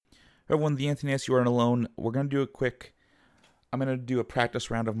Everyone, the Anthony S. You Aren't Alone. I'm going to do a practice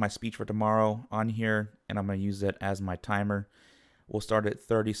round of my speech for tomorrow on here, and I'm going to use it as my timer. We'll start at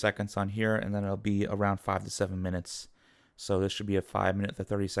 30 seconds on here, and then it'll be around 5 to 7 minutes. So this should be a 5 minute to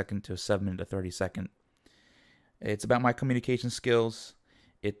 30 second to a 7 minute to 30 second. It's about my communication skills.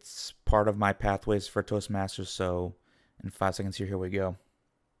 It's part of my pathways for Toastmasters. So in 5 seconds here we go.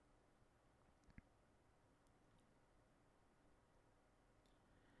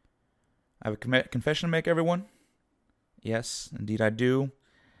 I have a confession to make, everyone. Yes, indeed I do.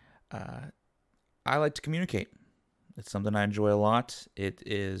 I like to communicate. It's something I enjoy a lot. It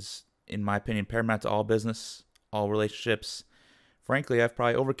is, in my opinion, paramount to all business, all relationships. Frankly, I've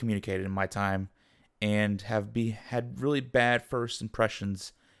probably over-communicated in my time and had really bad first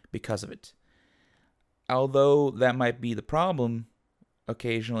impressions because of it. Although that might be the problem,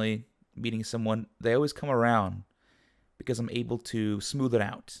 occasionally meeting someone, they always come around because I'm able to smooth it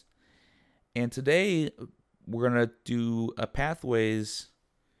out. And today, we're going to do a pathways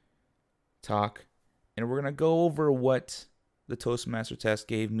talk, and we're going to go over what the Toastmaster test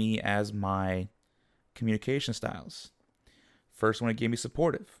gave me as my communication styles. First one, it gave me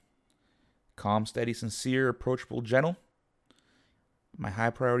supportive, calm, steady, sincere, approachable, gentle. My high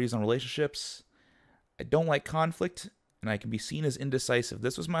priorities on relationships. I don't like conflict, and I can be seen as indecisive.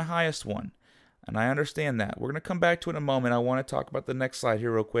 This was my highest one, and I understand that. We're going to come back to it in a moment. I want to talk about the next slide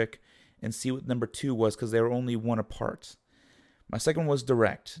here real quick and see what number 2 was, because they were only one apart. My second one was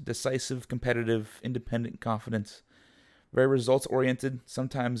direct, decisive, competitive, independent, confident, very results-oriented,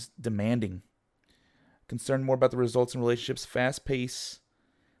 sometimes demanding, concerned more about the results in relationships, fast pace,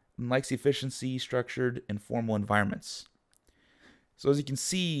 and likes efficiency, structured, and formal environments. So as you can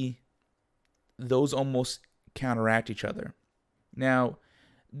see, those almost counteract each other. Now,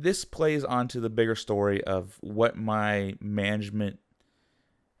 this plays onto the bigger story of what my management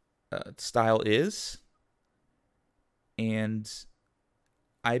style is, and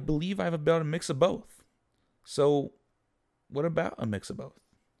I believe I have about a mix of both. So what about a mix of both?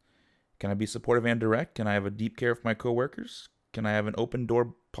 Can I be supportive and direct? Can I have a deep care for my coworkers? Can I have an open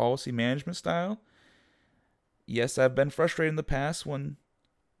door policy management style? Yes, I've been frustrated in the past when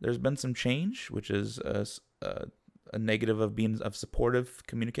there's been some change, which is a negative of being a supportive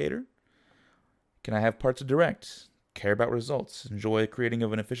communicator. Can I have parts of direct? Care about results, enjoy creating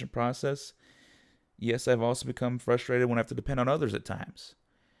of an efficient process. Yes, I've also become frustrated when I have to depend on others at times.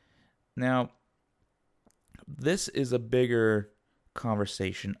 Now, this is a bigger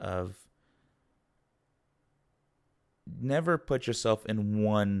conversation of never put yourself in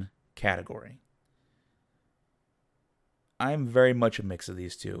one category. I'm very much a mix of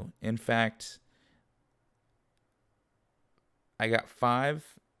these two. In fact, I got 5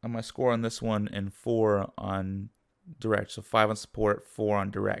 on my score on this one and 4 on direct. So 5 on support, 4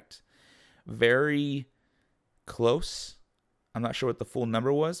 on direct. Very close. I'm not sure what the full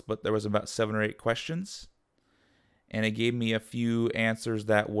number was, but there was about 7 or 8 questions. And it gave me a few answers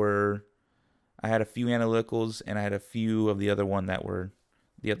that were, I had a few analyticals and I had a few of the other one that were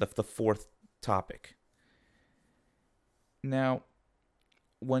the fourth topic. Now,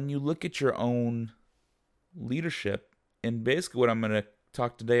 when you look at your own leadership, and basically what I'm going to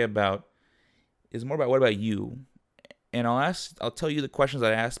talk today about is more about what about you? And I'll tell you the questions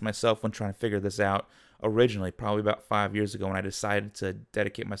I asked myself when trying to figure this out originally, probably about 5 years ago when I decided to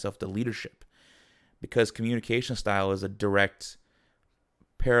dedicate myself to leadership. Because communication style is a direct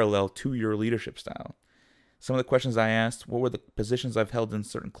parallel to your leadership style. Some of the questions I asked, what were the positions I've held in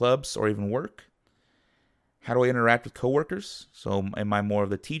certain clubs or even work? How do I interact with coworkers? So am I more of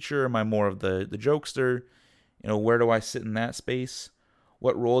the teacher? Am I more of the jokester? Where do I sit in that space?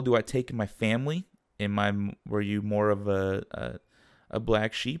 What role do I take in my family? Were you more of a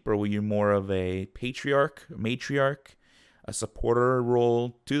black sheep, or were you more of a patriarch, matriarch, a supporter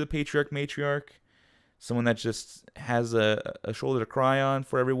role to the patriarch, matriarch, someone that just has a shoulder to cry on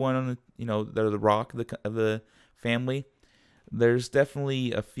for everyone? They're the rock of the family. There's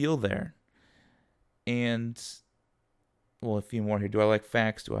definitely a feel there, and a few more here. Do I like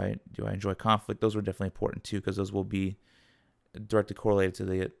facts? Do I enjoy conflict? Those are definitely important too, because those will be directly correlated to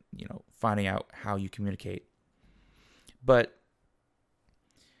the finding out how you communicate. But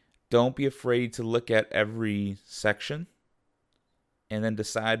don't be afraid to look at every section and then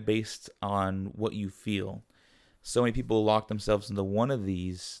decide based on what you feel. So many people lock themselves into one of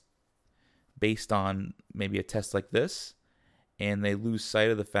these based on maybe a test like this, and they lose sight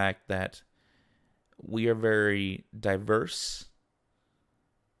of the fact that we are very diverse,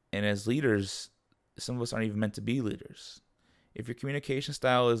 and as leaders, some of us aren't even meant to be leaders. If your communication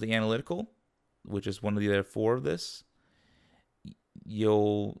style is the analytical, which is one of the other 4 of this,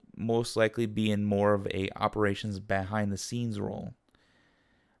 you'll most likely be in more of a operations behind the scenes role.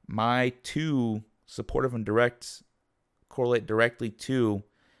 My two, supportive and direct, correlate directly to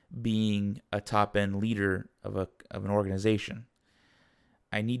being a top end leader of an organization.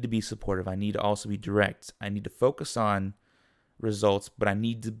 I need to be supportive. I need to also be direct. I need to focus on results, but I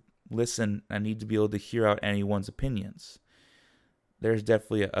need to listen. I need to be able to hear out anyone's opinions. There's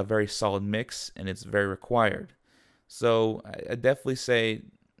definitely a very solid mix, and it's very required. So I definitely say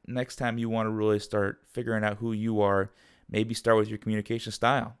next time you want to really start figuring out who you are, maybe start with your communication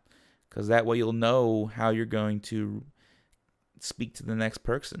style, because that way you'll know how you're going to speak to the next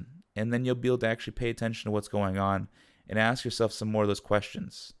person, and then you'll be able to actually pay attention to what's going on and ask yourself some more of those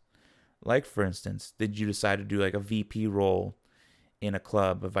questions. Like, for instance, did you decide to do like a VP role in a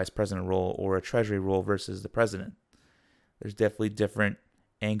club, a vice president role, or a treasury role versus the president? There's definitely different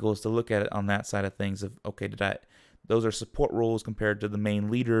angles to look at it on that side of things of, okay, those are support roles compared to the main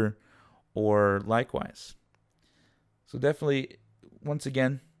leader, or likewise. So definitely, once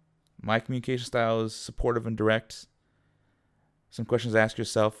again, my communication style is supportive and direct. Some questions to ask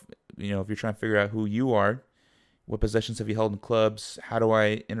yourself, if you're trying to figure out who you are. What positions have you held in clubs? How do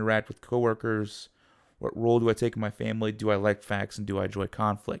I interact with coworkers? What role do I take in my family? Do I like facts, and do I enjoy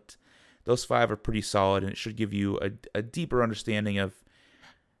conflict? Those 5 are pretty solid, and it should give you a deeper understanding of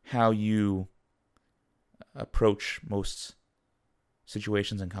how you approach most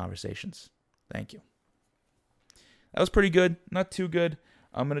situations and conversations. Thank you. That was pretty good. Not too good.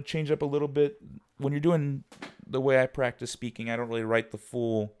 I'm going to change up a little bit. When you're doing the way I practice speaking, I don't really write the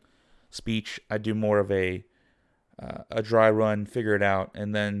full speech. I do more of a dry run, figure it out,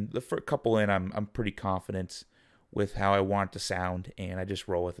 and then the first couple in, I'm pretty confident with how I want it to sound, and I just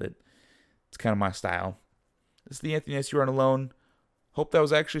roll with it. It's kind of my style. This is the Anthony S. You Aren't Alone. Hope that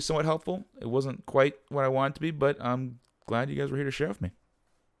was actually somewhat helpful. It wasn't quite what I wanted to be, but I'm glad you guys were here to share with me.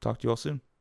 Talk to you all soon.